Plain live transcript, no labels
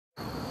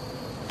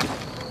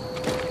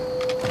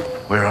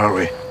Where are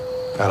we?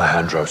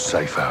 Alejandro's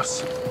safe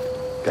house.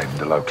 Gave him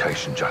the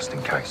location just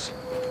in case.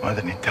 Why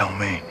didn't he tell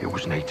me? It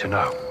was need to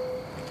know.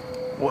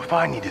 What if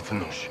I needed to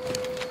know?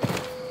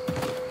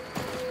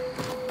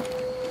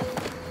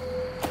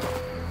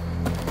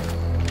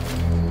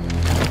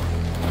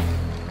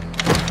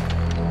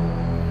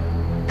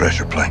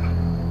 Pressure plane.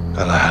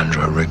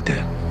 Alejandro rigged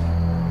it.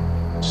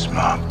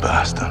 Smart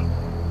bastard.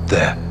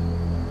 There.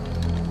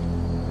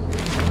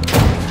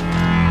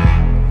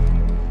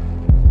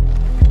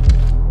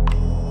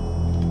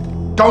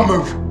 Don't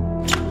move!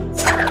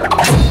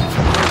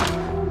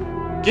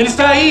 ¿Quién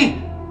está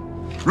ahí?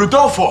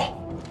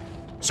 Rodolfo!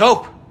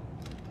 Soap!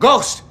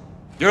 Ghost!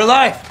 You're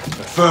alive!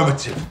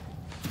 Affirmative.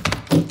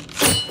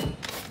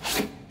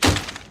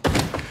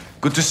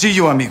 Good to see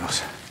you,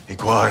 amigos.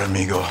 Igual,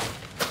 amigo.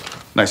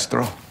 Nice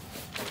throw.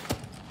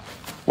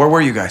 Where were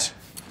you guys?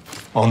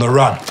 On the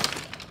run.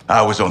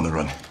 I was on the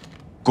run.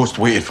 Ghost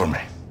waited for me.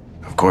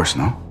 Of course,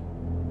 no?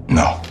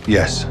 No.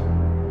 Yes.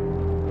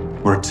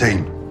 We're a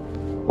team.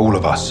 All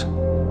of us.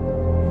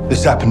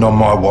 This happened on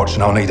my watch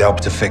and I'll need help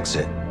to fix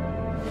it.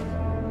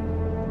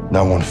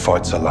 No one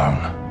fights alone.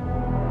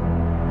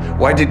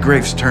 Why did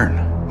Graves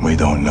turn? We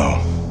don't know.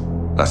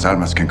 Las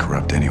Almas can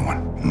corrupt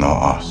anyone.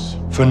 Not us.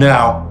 For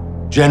now,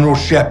 General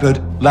Shepard,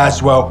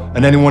 Laswell,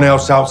 and anyone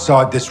else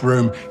outside this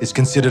room is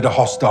considered a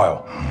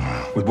hostile.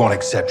 With one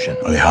exception.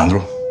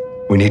 Alejandro?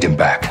 We need him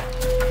back.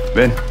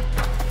 Ben.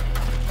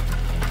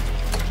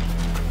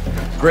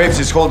 Graves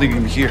is holding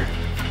him here.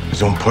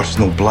 His own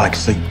personal black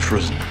site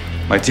prison.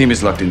 My team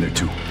is locked in there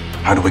too.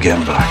 How do we get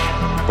him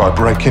back? By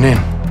breaking in.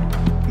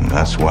 And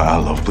that's why I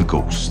love the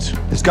Ghost.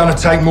 It's gonna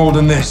take more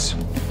than this.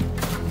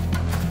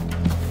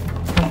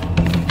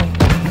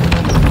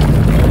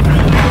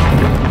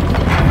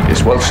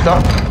 It's well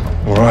stopped.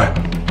 All right.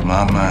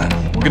 My man.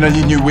 We're gonna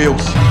need new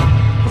wheels.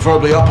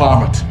 Preferably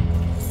up-armored.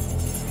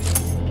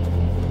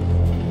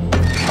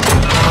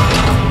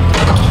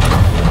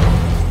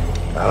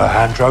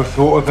 Alejandro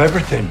thought of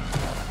everything.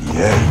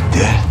 Yeah, he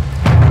did.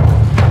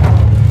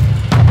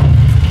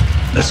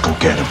 Let's go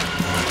get him.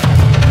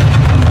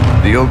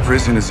 The old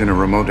prison is in a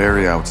remote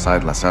area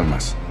outside Las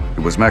Almas.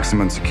 It was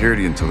maximum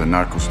security until the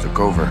narcos took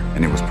over,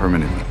 and it was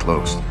permanently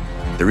closed.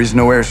 There is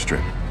no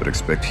airstrip, but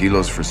expect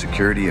helos for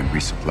security and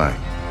resupply.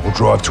 We'll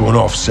drive to an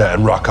offset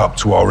and ruck up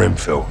to our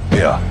infill.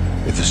 Here.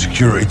 If the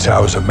security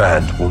towers are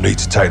manned, we'll need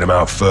to take them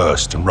out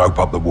first and rope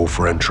up the wall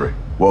for entry.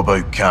 What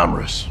about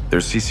cameras?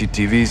 There's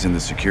CCTVs in the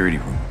security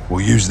room.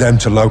 We'll use them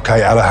to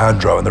locate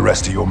Alejandro and the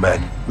rest of your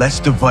men. Let's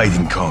divide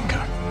and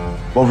conquer.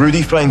 While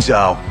Rudy finds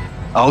Al,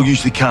 I'll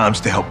use the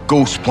cams to help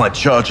Ghost plant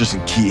charges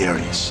in key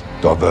areas.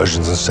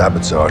 Diversions and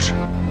sabotage.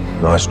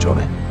 Nice,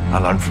 Johnny. I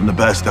learned from the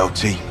best,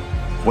 LT.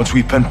 Once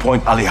we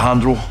pinpoint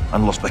Alejandro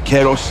and Los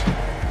Vaqueros,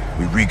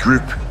 we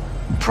regroup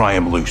and pry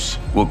him loose.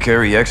 We'll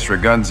carry extra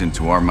guns in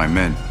to arm my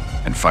men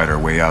and fight our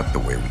way out the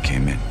way we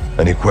came in.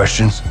 Any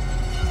questions?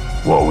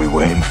 What are we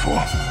waiting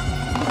for?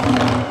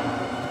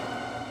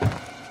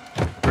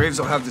 Graves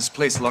will have this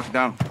place locked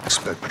down.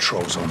 Expect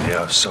patrols on the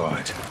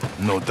outside.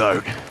 No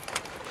doubt.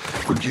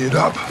 We're geared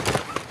up.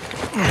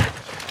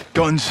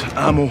 Guns,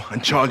 ammo,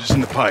 and charges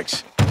in the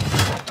pikes.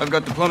 I've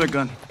got the plummet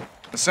gun.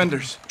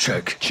 Ascenders.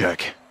 Check.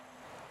 Check.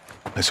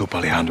 Let's hope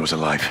Alejandro's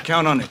alive.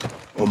 Count on it.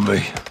 On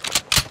me.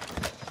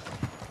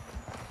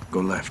 Go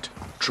left.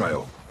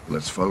 Trail.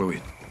 Let's follow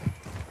it.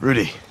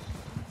 Rudy,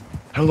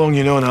 how long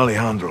you known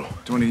Alejandro?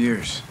 20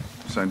 years.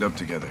 Signed up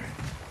together.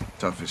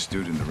 Toughest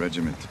dude in the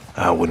regiment.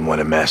 I wouldn't want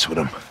to mess with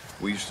him.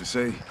 We used to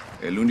say,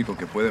 el único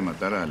que puede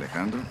matar a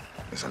Alejandro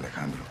es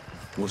Alejandro.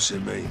 What's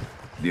it mean?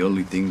 The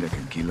only thing that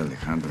can kill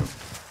Alejandro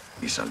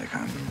is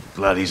Alejandro.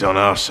 Glad he's on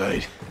our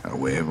side. A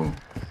huevo.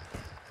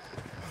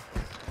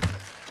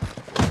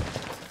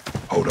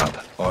 Hold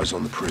up. Eyes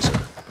on the prison.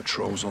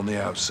 Patrols on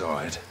the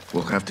outside.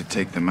 We'll have to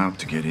take them out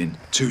to get in.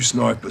 2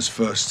 snipers,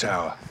 first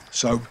tower.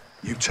 Soap,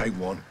 you take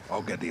one,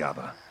 I'll get the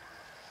other.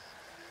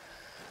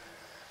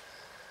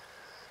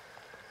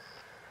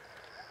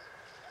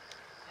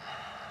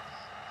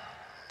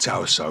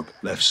 Tower, Soap,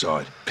 left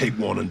side. Pick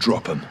one and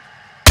drop them.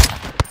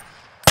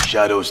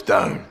 Shadows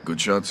down.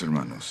 Good shots,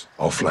 hermanos.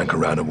 I'll flank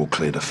around and we'll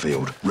clear the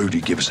field. Rudy,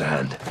 give us a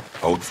hand.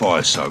 Hold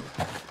fire, Soap.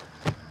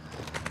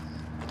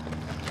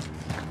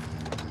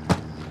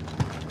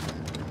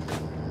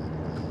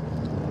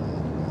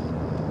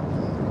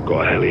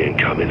 Got a heli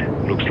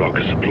incoming. Looks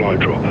like a supply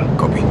drop.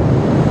 Copy.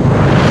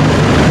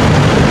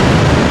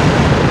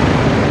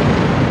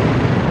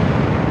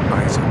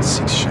 Eyes on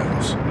 6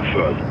 shadows.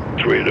 Firm.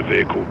 3 in the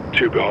vehicle,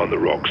 2 behind the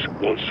rocks,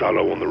 1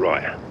 solo on the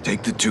right.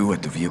 Take the 2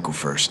 at the vehicle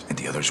first, and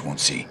the others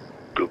won't see.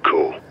 Good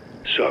call.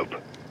 Soap.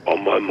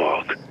 On my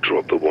mark,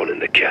 drop the 1 in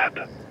the cab.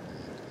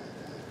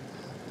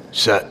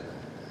 Set.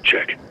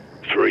 Check.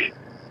 3,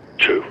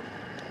 2,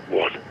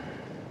 1.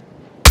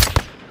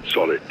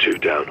 Solid. 2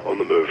 down, on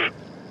the move.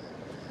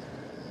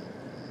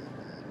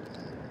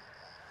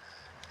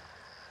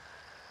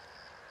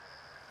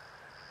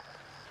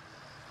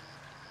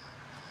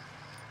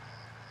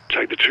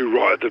 Take the 2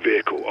 right of the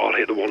vehicle. I'll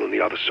hit the 1 on the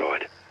other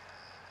side.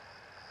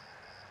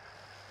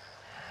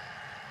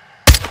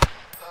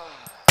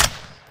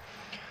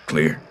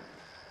 Clear.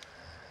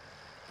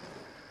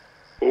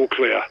 All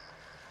clear.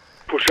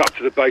 Push up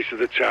to the base of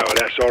the tower.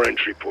 That's our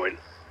entry point.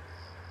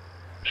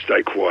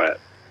 Stay quiet.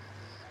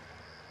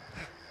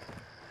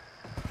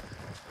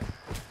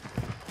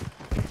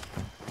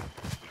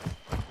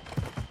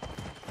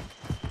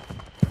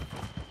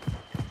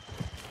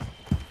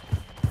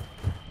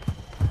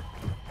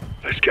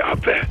 Let's get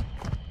up there.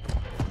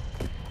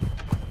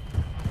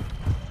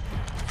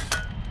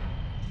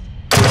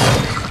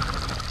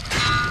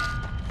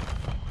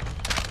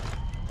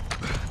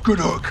 Good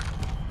hook.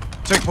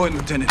 Take point,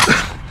 Lieutenant.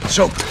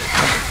 Soap.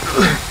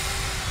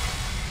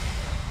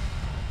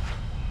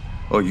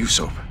 Oh, you,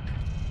 Soap.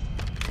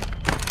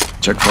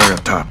 Check fire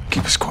up top.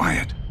 Keep us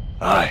quiet.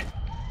 Aye.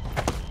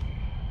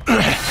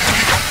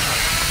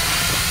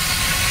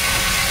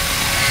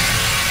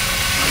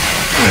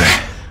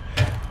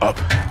 Up.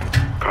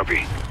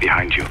 Copy.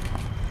 Behind you.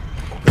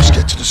 Let's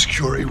get to the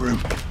security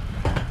room.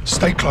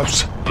 Stay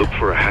close. Look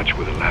for a hatch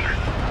with a ladder.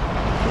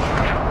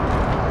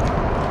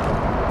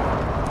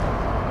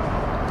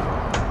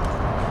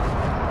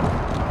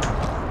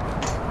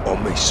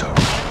 On me, so.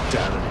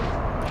 Down and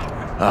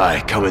in.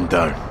 Aye, coming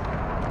down.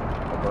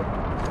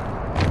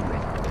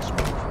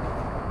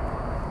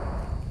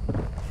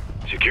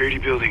 Security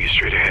building is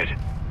straight ahead.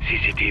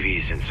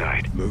 CCTV is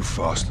inside. Move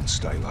fast and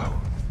stay low.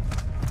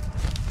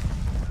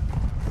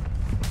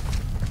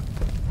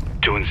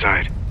 Two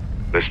inside.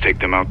 Let's take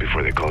them out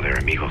before they call their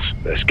amigos.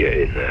 Let's get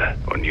in there.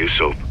 On you,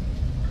 Soap.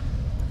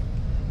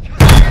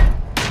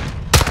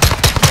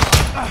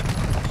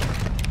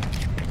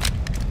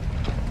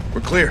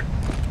 We're clear.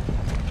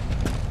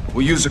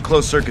 We'll use a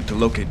closed circuit to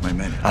locate my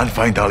men. And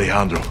find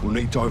Alejandro. We'll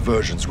need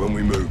diversions when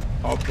we move.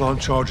 I'll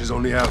plant charges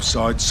on the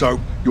outside, so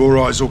your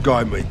eyes will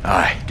guide me.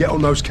 Aye. Get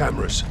on those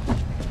cameras.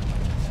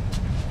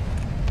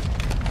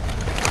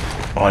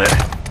 On it.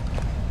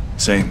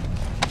 Same.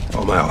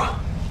 I'm out.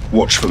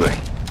 Watch for me.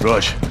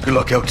 Raj, good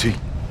luck, LT.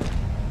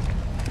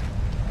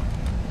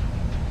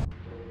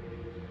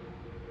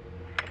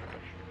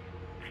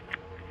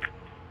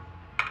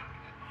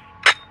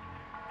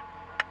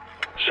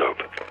 Soap,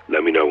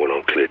 let me know when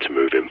I'm clear to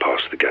move in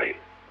past the gate.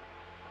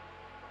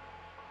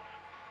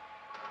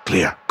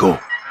 Clear, go.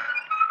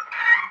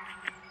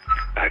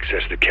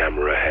 Access the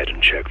camera ahead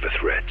and check for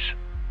threats.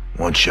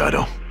 One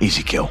shadow,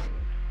 easy kill.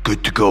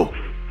 Good to go.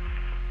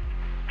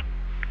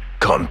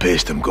 Cut and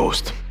paste him,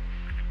 Ghost.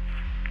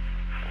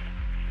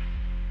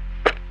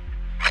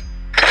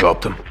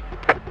 Dropped him.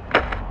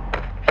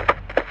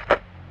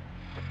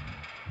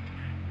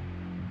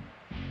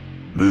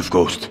 Move,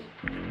 Ghost.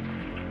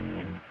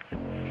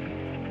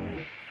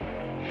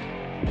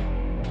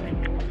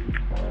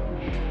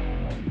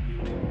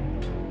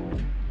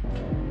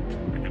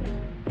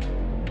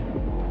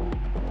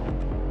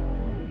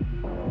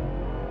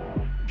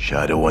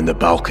 Shadow on the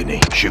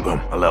balcony. Shoot him.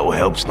 A little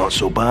help's not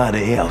so bad,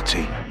 eh,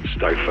 LT?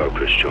 Stay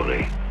focused,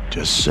 Johnny.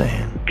 Just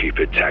saying. Keep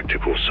it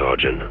tactical,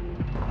 Sergeant.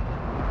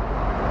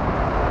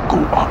 Go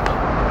up.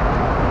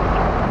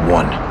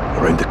 One,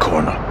 around the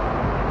corner.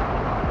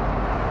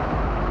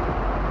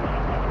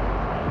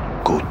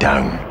 Go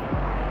down.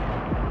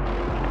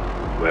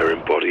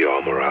 Wearing body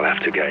armor, I'll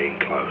have to get in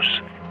close.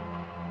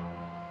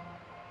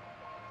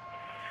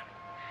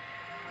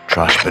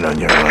 Trash bin on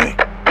your right.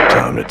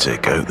 Time to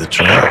take out the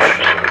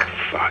trash.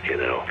 Fucking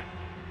hell.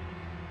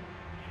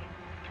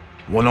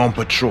 One on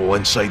patrol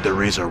inside the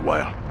razor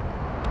wire.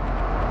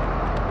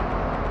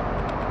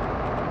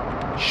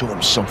 Show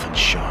him something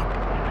sharp.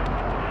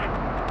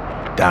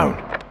 Down.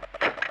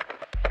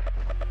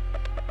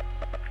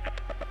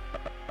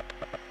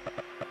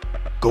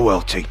 Go,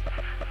 LT.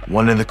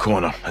 One in the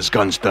corner. His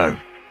gun's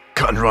down.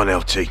 Cut and run,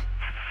 LT.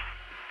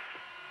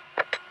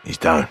 He's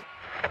down.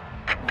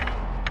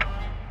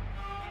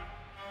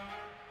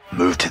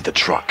 Move to the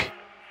truck.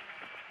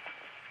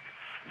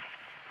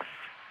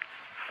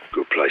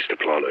 Good place to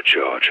plant a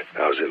charge.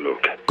 How's it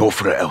look? Go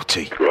for it,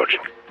 LT. Roger.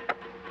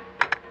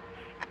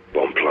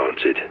 Bomb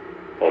planted.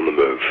 On the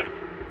move.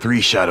 3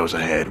 shadows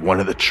ahead. 1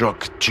 at the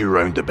truck, 2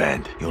 round the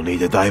bend. You'll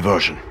need a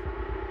diversion.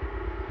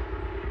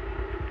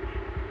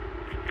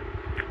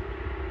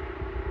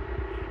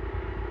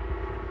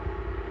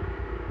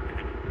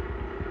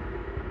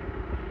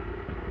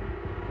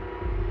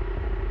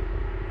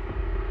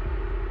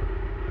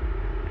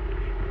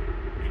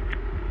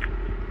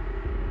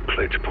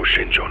 Clear to push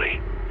in,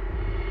 Johnny.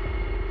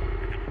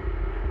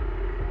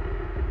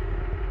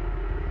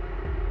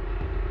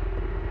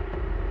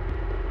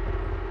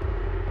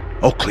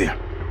 All clear.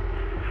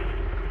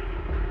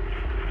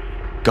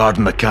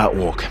 Guarding the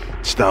catwalk.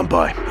 Stand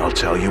by. I'll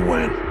tell you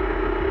when.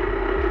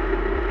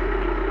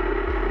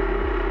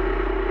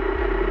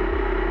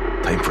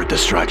 Time for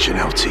distraction,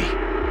 LT.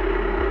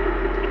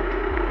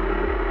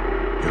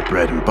 Your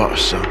bread and butter,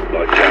 son.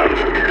 Light down.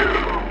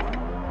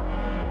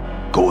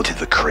 Go to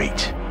the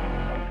crate.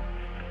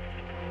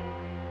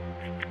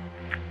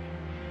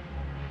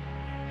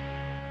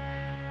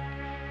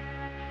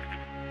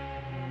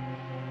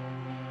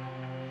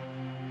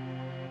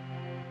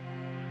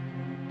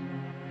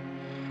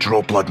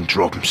 Draw blood and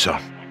drop him, sir.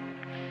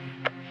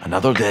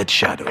 Another dead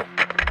shadow.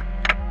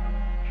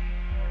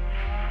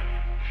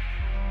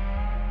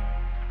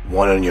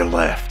 One on your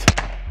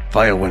left.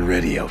 Fire when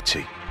ready,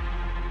 LT.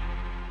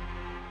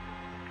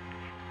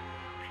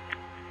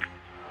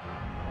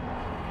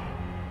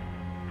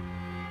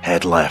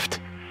 Head left.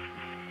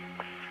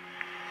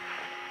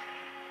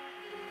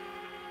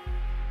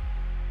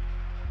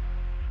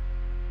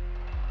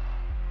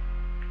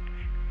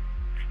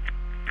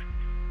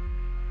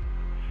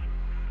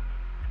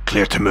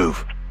 Clear to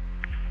move.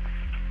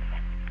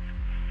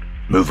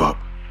 Move up.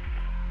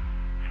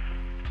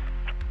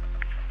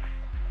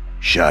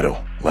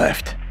 Shadow,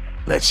 left.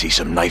 Let's see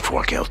some knife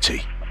work,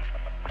 LT.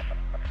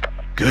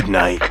 Good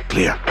night.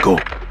 Clear. Go.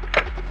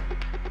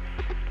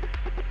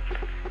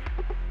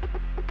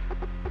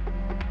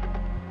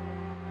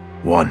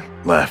 One,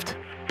 left.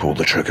 Pull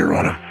the trigger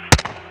on him.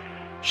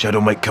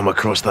 Shadow might come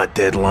across that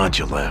dead lad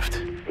you left.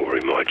 Or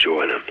he might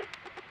join him.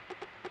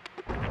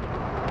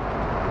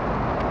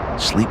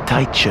 Sleep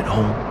tight,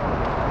 shithole.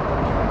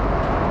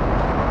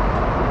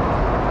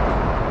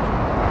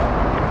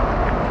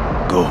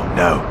 Go,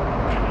 now.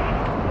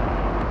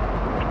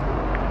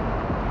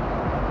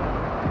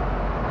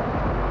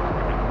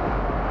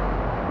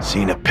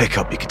 Seen a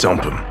pickup, you could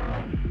dump him.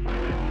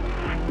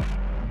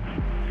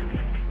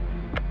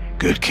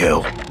 Good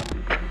kill.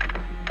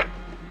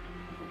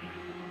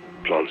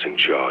 Planting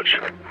charge.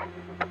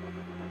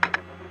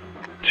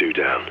 2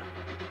 down.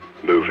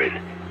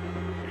 Moving.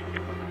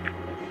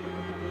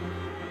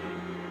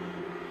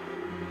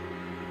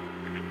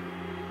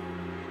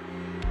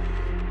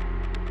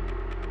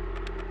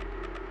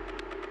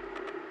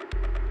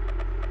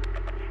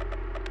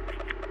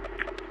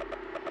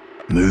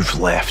 Move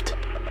left.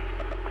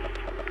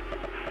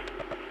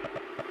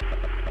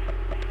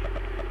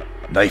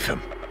 Knife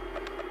him.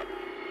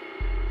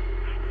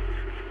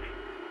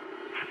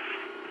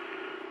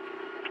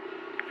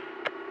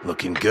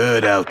 Looking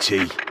good, LT.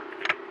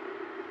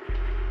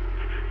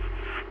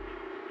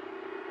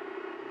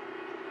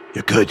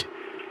 You're good.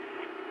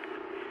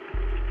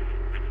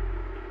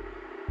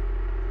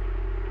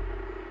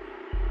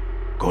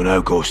 Go now,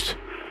 Ghost.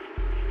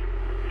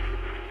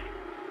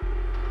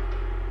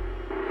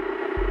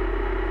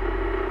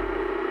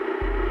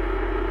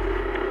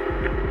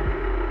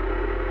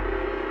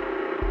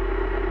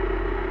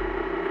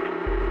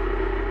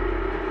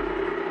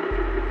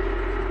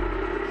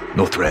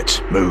 No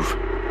threats. Move.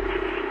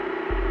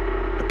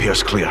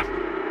 Appears clear.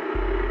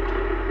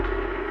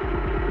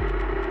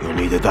 You'll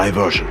need a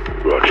diversion.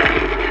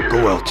 Roger.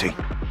 Go, LT.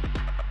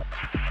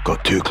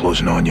 Got 2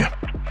 closing on you.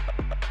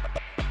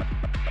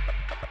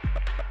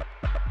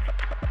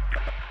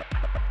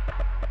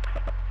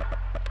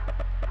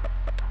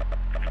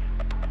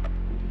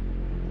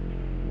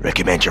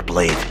 Recommend your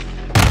blade.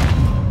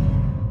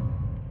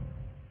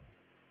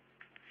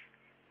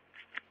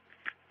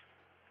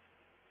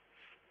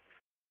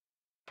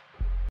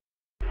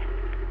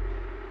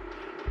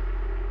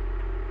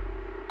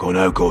 Go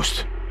now,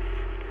 Ghost.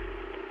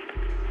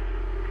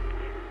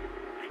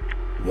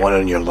 One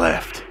on your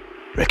left.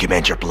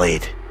 Recommend your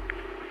blade.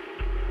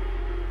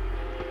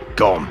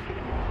 Gone.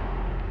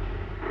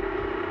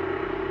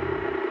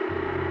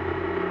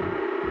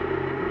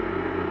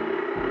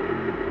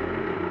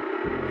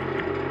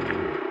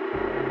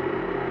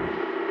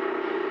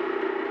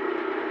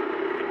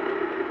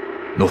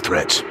 No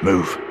threats.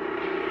 Move.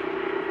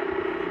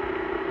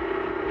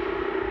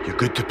 You're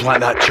good to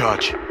plant that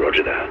charge.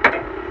 Roger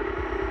that.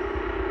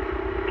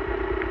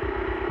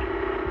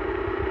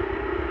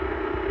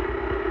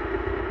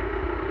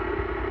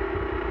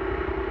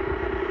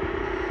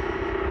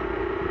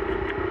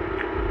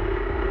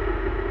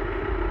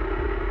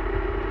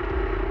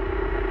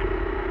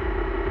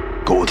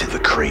 Go to the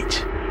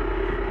crate.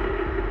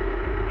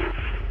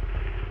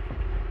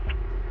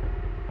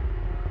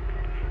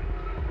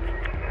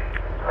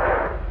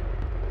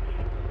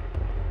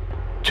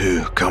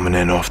 Two coming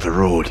in off the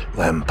road.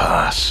 Let 'em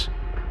pass.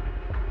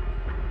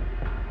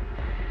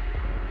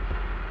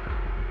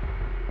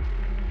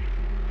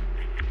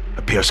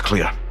 Appears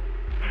clear.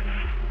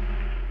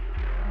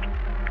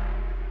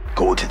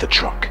 Go to the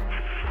truck.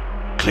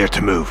 Clear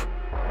to move.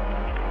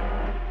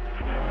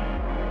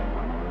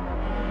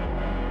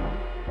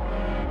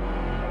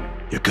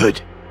 You're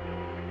good.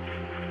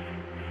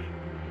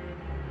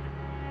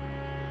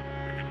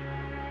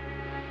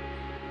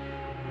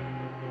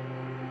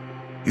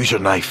 Use your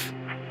knife.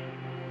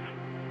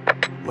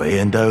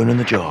 Laying down on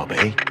the job,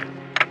 eh?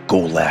 Go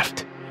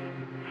left.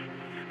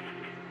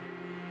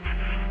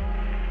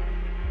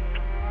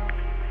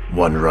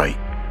 One right.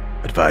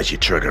 Advise you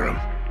trigger him.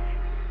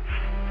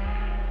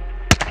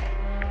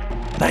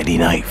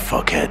 99,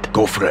 fuckhead.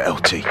 Go for it,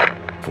 LT.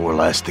 4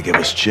 less to give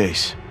us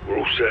chase. We're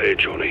all set here,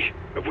 Johnny.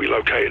 Have we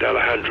located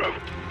Alejandro?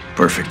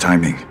 Perfect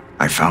timing.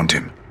 I found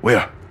him.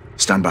 Where?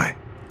 Stand by.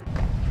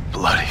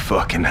 Bloody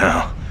fucking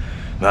hell.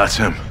 That's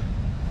him.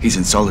 He's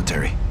in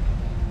solitary.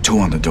 2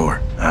 on the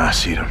door. I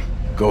see him.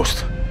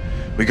 Ghost.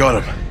 We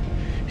got him.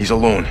 He's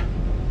alone.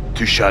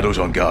 2 shadows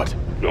on guard.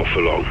 Not for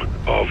long.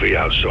 RV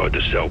outside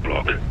the cell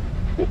block.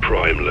 We'll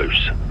pry him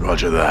loose.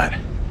 Roger that.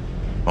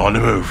 On the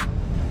move.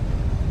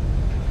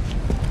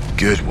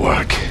 Good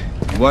work.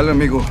 Igual,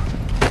 amigo.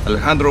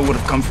 Alejandro would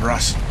have come for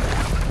us.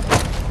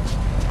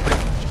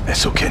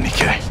 Eso que ni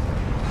qué.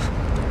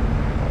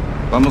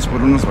 Vamos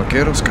por unos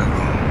vaqueros,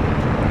 cabrón.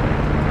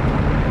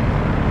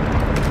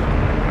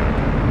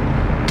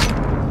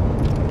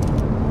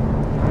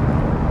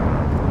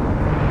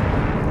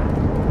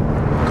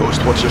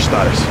 Ghost, what's your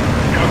status?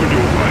 Coming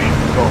your way.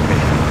 Copy.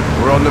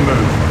 We're on the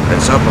move.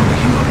 Heads up on the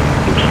helo.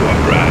 Looks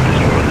like riders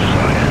are on the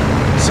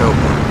side.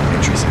 Sailboat,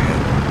 entries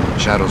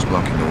ahead. Shadows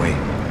blocking the way.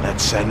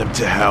 Let's send them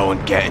to hell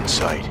and get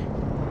inside.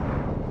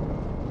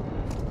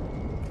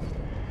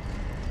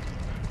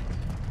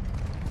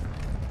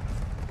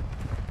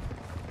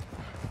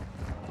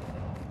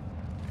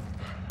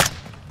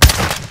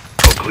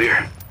 All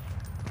clear.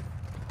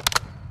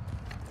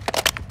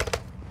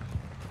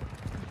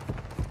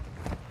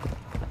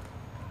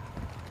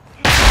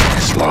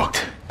 It's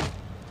locked.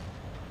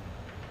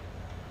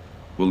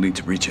 We'll need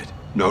to reach it.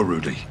 No,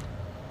 Rudy.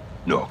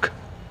 Knock.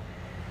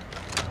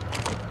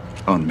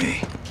 On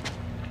me.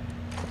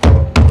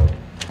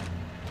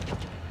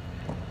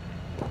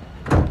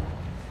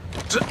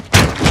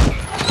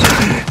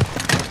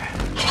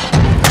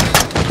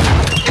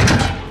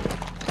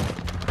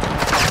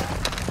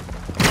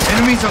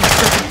 Enemies on the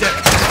second deck.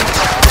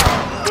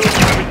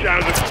 Coming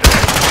down the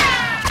stairs.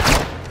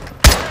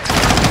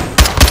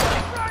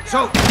 So,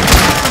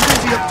 I'm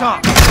busy up top.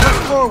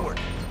 Left forward.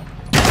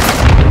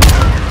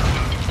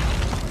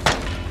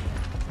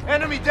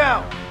 Enemy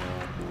down.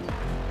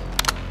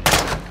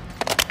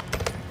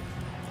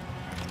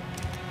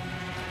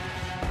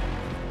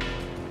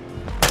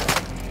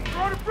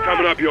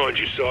 Coming up behind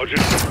you,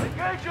 Sergeant.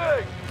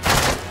 Engaging.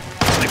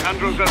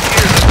 Alejandro's up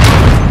here.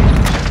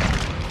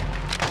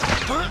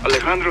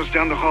 Alejandro's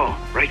down the hall,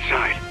 right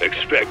side.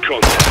 Expect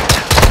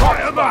contact.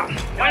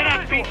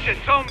 Buena pinche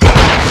zombie!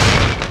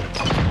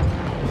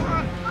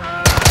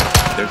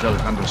 There's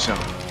Alejandro's cell.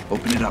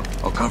 Open it up.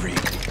 I'll cover you.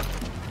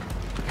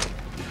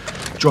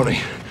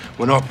 Johnny,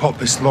 when I pop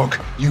this lock,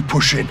 you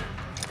push in.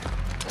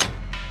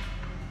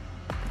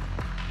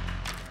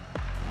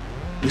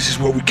 This is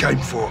what we came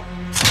for.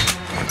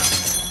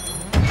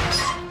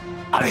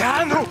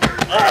 Alejandro!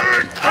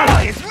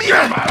 ¡Es mío,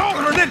 hermano!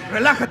 Coronel,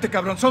 relájate,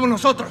 cabrón. Somos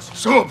nosotros.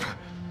 Sup!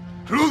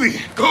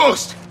 Rudy!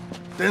 Ghost!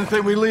 Didn't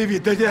think we'd leave you,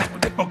 did ya?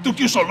 What the fuck took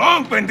you so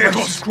long,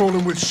 pendejos?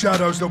 Crawling with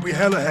shadows, there'll be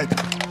hell ahead.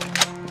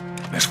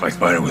 Let's fight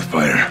fire with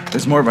fire.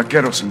 There's more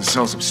vaqueros in the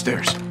cells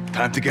upstairs.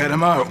 Time to get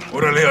them out.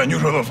 Órale, on you,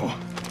 Rodolfo.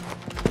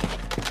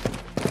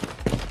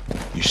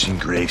 You seen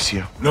Graves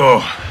here?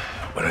 No,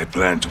 but I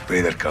plan to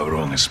pay that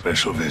cabron a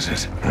special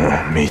visit.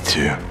 Me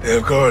too. They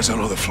have guards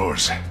on all the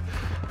floors.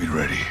 Be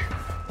ready.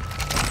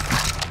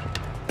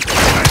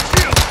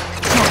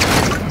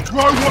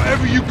 Throw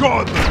whatever you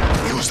got!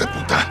 Hijos de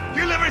puta!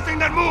 Kill everything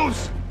that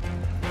moves!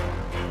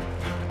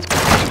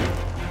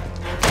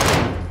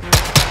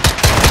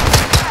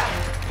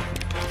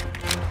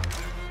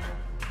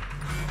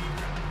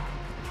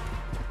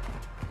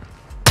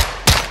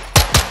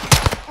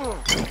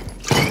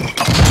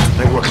 I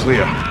think we're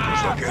clear.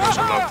 Los vaqueros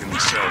are locked in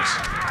these cells.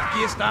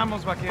 Aquí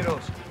estamos,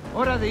 vaqueros.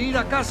 Hora de ir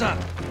a casa.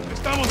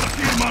 Estamos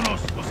aquí,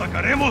 hermanos. ¿Los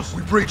sacaremos?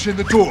 We breach in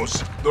the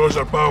doors. Doors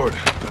are powered.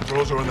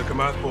 Controls are on the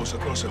command post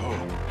across the hall.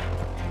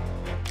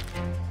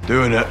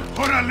 Doing it.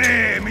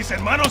 ¡Órale! ¡Mis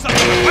hermanos a la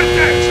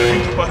fuerte!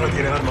 Sargento Parra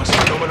tiene armas.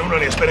 Tomen una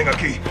y esperen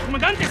aquí.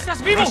 Comandante,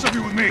 ¿estás vivo? Rest of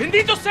you with me.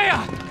 ¡Bendito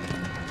sea!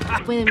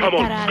 Pueden Come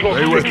matar on, a clock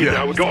alguien. with ticking you.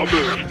 now. We gotta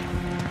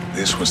move.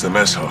 This was the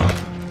mess hall.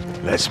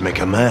 Let's make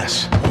a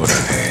mess.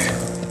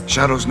 Órale.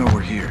 Shadows know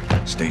we're here.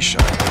 Stay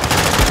sharp.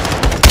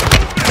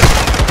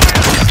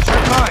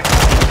 Hi.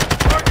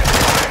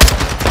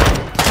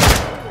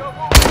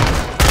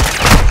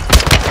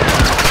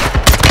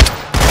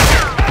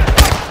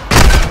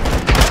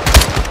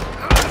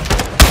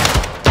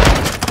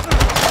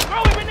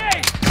 Throwing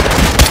grenade!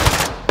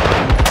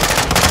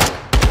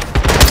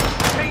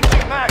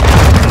 Changing mag.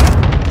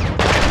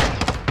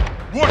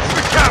 Watch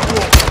the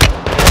catwalk!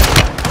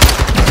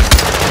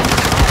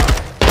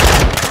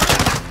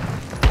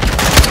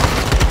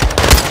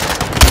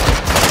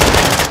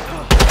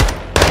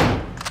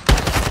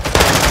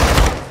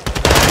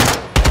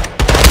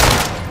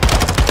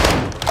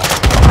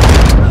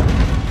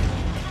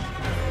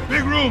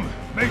 Big room.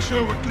 Make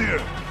sure we're clear.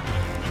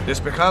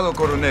 Despejado,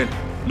 Coronel.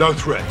 No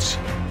threats.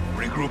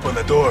 Regroup on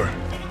the door.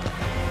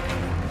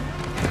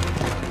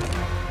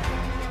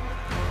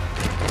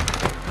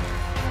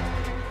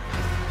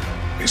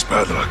 It's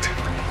padlocked.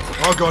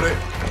 I got it.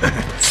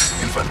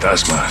 El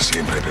fantasma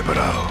siempre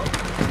preparado.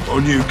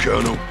 On you,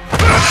 Colonel.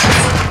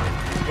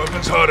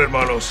 Weapons hard,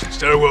 hermanos.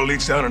 Stairwell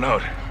leads down and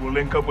out. We'll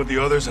link up with the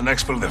others and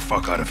exfil the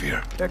fuck out of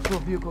here.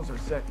 Exfil vehicles are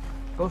set.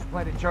 Ghost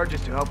planted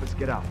charges to help us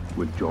get out.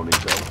 With Johnny's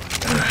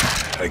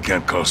help? I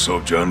can't call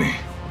soap Johnny.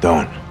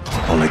 Don't.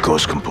 Only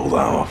Ghost can pull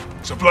that off.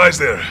 Supplies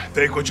there.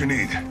 Take what you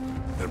need.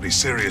 There'll be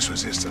serious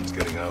resistance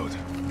getting out.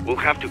 We'll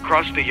have to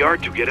cross the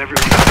yard to get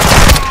everyone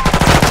out.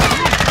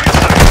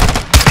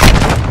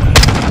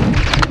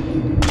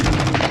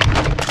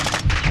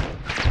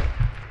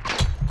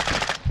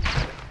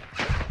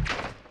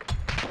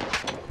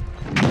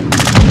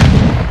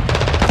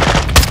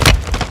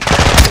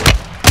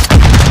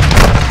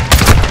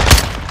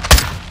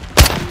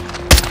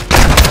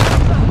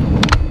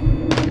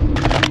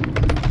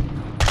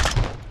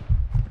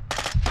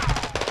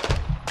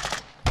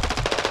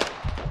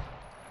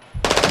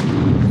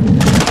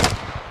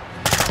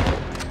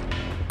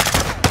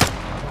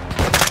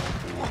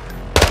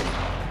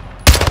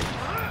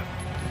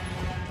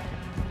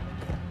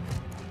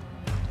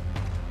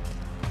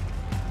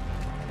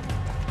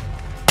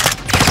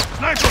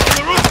 Sniper on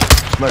the roof!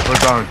 Sniper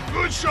down.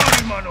 Good shot,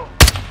 hermano!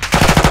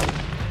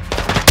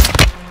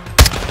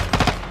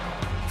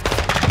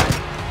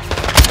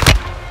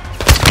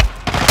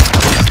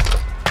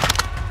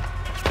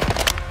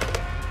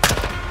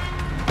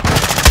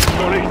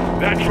 Johnny,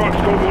 that truck's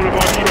got one of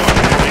our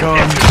trucks.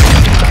 Come.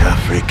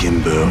 Freaking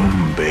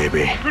boom,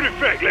 baby. Good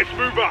effect, let's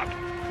move up.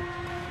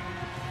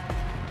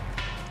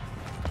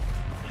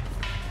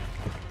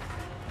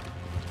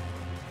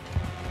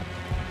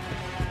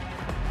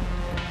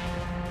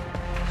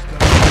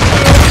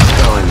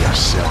 Go on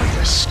yourself,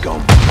 you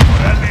scum.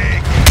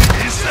 Órale,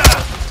 ¿qué es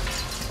esa?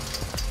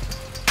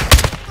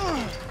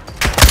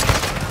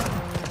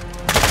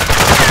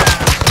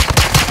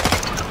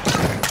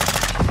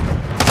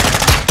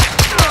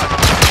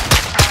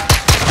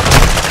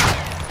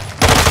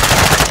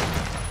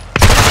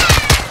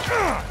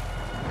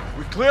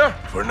 We clear?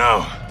 For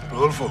now.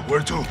 Rodolfo,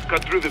 where to?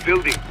 Cut through the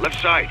building,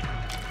 left side.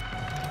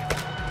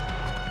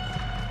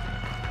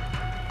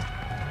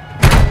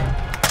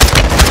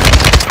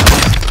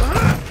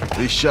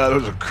 These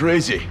shadows are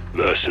crazy.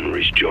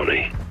 Mercenaries,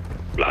 Johnny.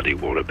 Bloody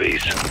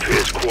wannabes.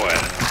 Appears quiet.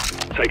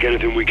 Take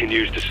anything we can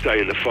use to stay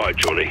in the fight,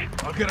 Johnny.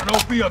 I'll get an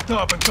OP up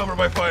top and cover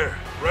my fire.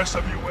 Rest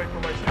of you wait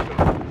for my signal.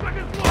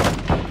 Second floor!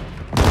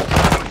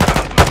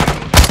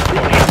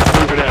 Roger,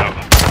 moving out.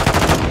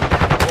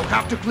 We'll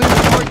have to clear the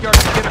courtyard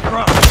to get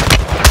across.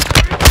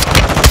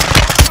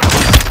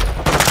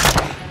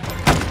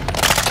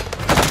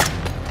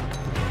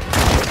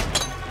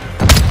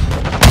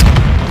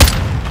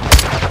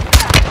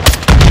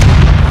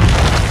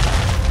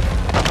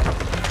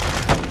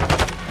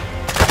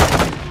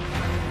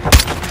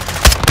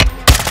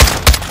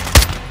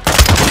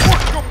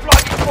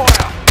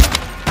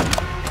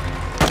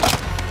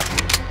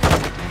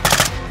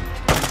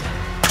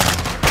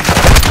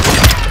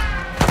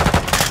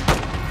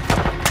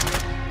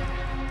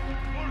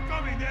 More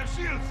coming, they have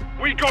shields!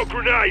 We got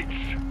grenades!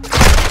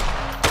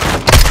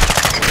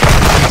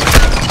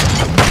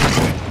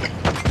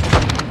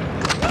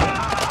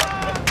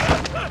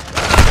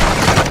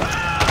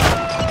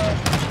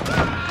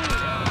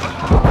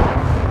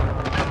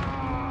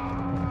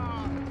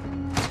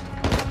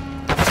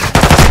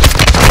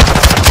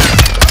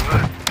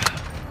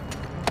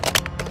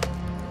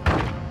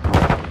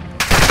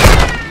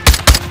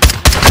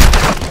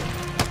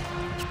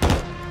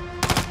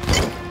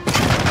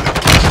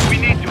 We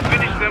need to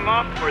finish them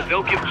off or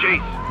they'll give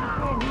chase.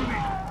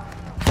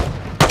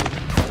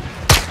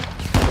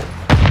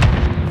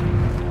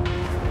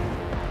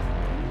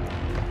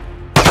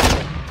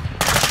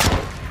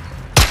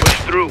 Push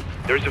through.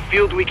 There's a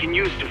field we can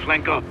use to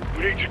flank up.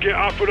 We need to get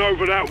up and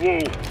over that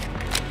wall.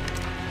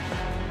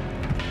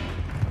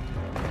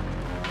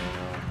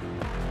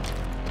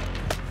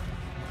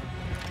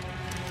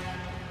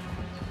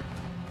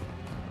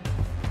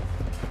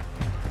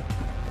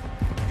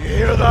 You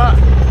hear that?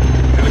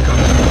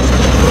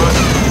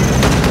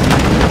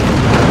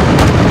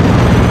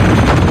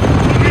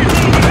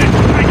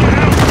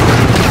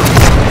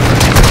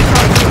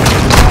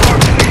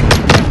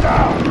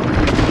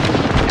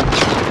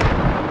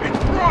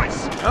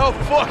 Hell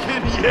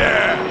fucking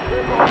yeah!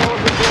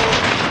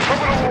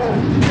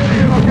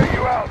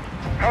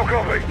 How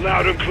copy?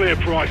 Loud and clear,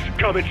 Price.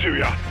 Coming to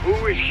ya.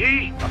 Who is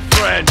he? A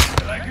friend.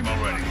 I like him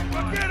already.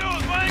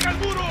 Vaqueros, vayan al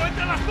muro,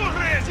 entre las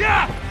torres,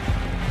 ya!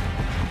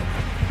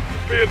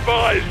 Be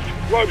advised.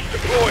 Ropes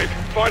deployed.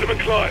 Find them and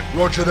climb.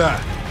 Roger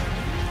that.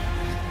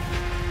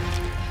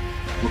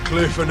 We're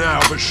clear for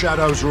now, but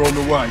shadows are on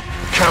the way.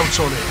 Count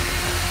on it.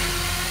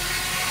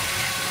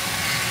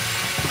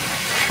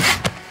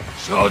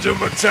 Sergeant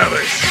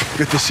McTavish.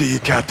 Good to see you,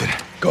 Captain.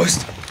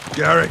 Ghost.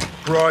 Garrick.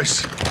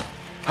 Price.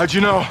 How'd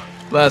you know?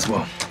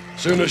 Laswell.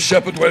 Soon as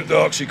Shepard went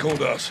dark, she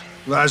called us.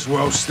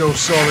 Laswell's still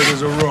solid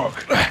as a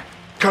rock.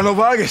 Colonel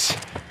Vargas.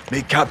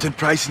 Meet Captain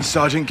Price and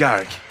Sergeant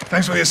Garrick.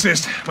 Thanks for the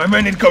assist. My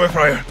men need cover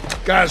fire.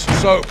 Gaz,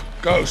 Soap,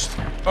 Ghost.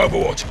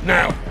 Overwatch,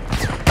 now.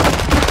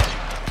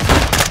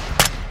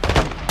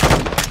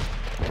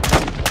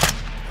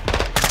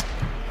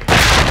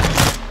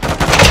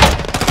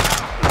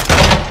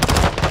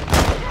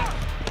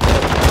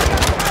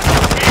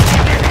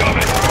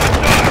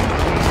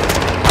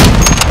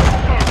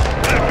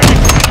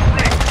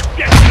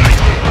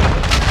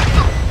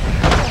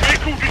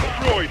 Vehicle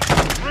destroyed.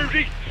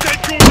 Rudy, send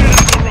your men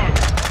up the road.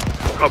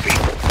 Copy.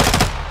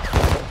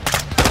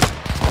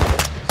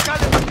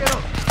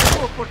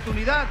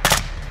 Oportunidad.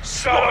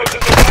 Shadows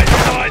at the right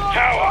side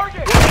tower.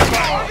 Roger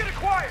back.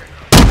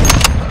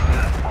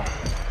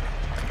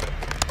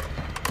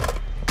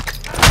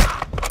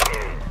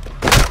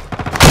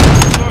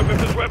 Smoke if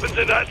there's weapons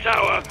in that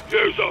tower.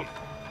 Use them.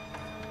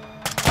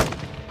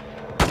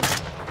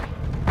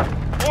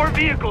 More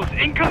vehicles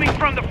incoming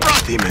from the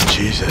front. Demon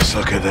Jesus,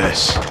 look at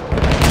this.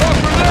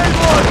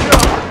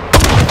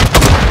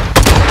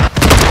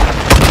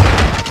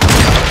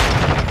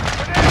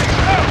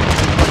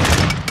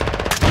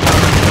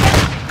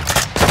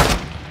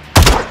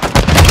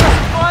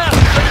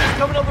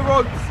 Coming on the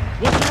road.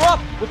 Once we're up,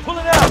 we're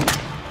pulling out.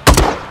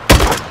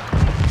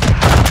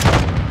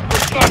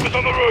 Snipers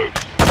on the roofs.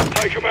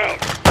 Take him out.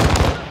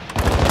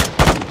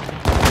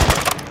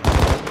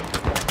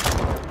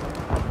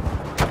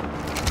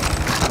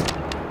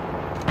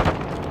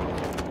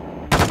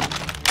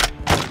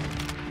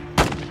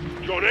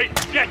 Johnny,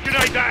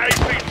 detonate that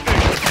AP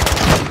station.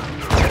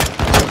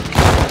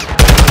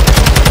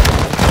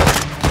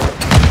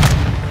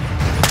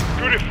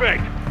 Good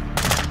effect.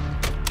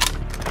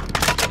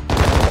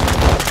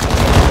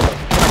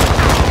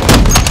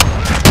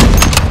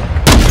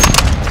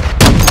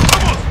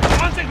 Vamos,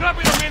 avancen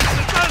rápido mientras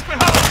está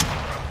despejado.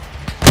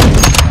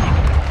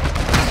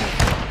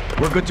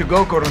 We're good to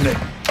go, Coronel.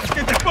 Let's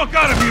get the fuck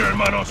out of here,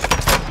 hermanos!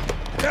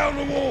 Down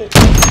the wall!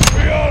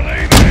 We are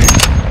leaving!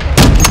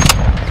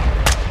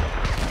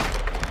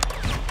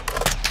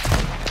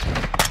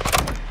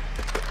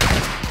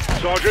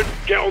 Sergeant,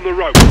 get on the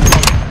rope.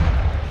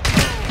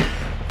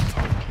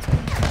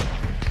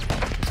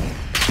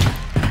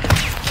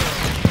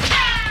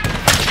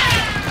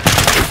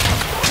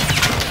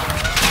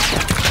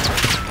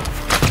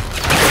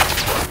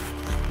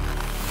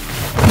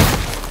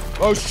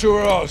 Those two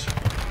are ours.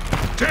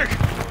 Dick!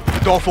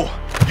 Adolfo,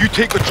 you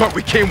take the truck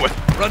we came with.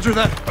 Roger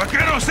that.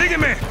 Vaquero,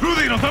 sígueme!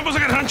 Rudy, nos vamos a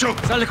el rancho!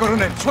 Sale,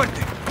 Coronel.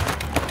 Suerte.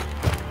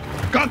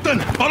 Captain,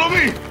 follow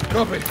me!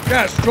 Copy.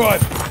 Gas,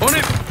 drive. On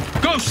it.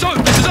 Go, so,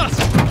 this is us.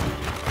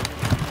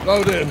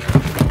 Load in.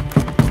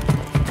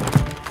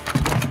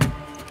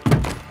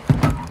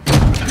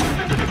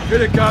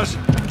 Hit it, guys.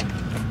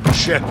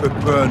 Shepard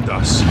burned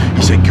us.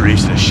 He sent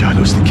Graves to the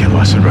shadows to kill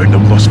us and round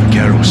up Los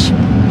Vaqueros.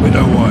 We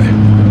know why.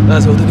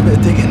 Lads, we'll do a bit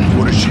of digging.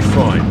 What did she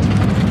find?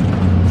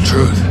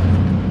 Truth.